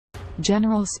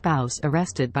General's spouse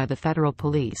arrested by the federal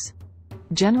police.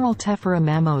 General Tefera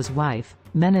Mamo's wife,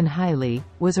 Menon Haile,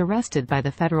 was arrested by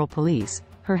the federal police.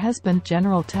 Her husband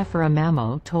General Tefera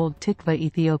Mamo told Tplf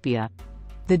Ethiopia.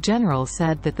 The general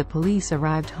said that the police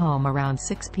arrived home around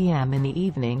 6 p.m. in the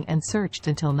evening and searched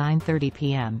until 9:30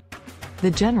 p.m. The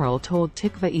general told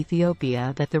Tplf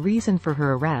Ethiopia that the reason for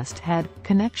her arrest had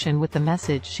connection with the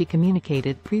message she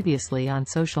communicated previously on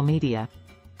social media.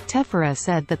 Tefera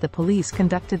said that the police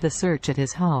conducted the search at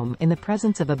his home in the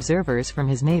presence of observers from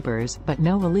his neighbors, but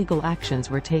no illegal actions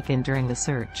were taken during the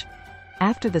search.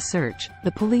 After the search,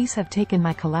 the police have taken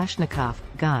my Kalashnikov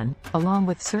gun, along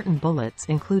with certain bullets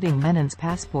including Menon's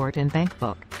passport and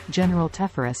bankbook, General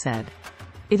Tefera said.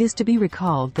 It is to be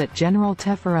recalled that General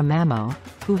Tefera Mamo,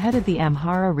 who headed the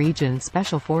Amhara Region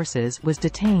Special Forces, was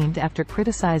detained after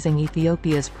criticizing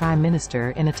Ethiopia's Prime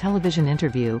Minister in a television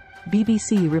interview,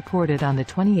 BBC reported on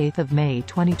 28 May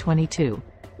 2022.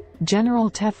 General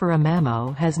Tefera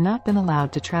Mamo has not been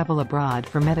allowed to travel abroad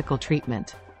for medical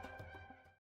treatment.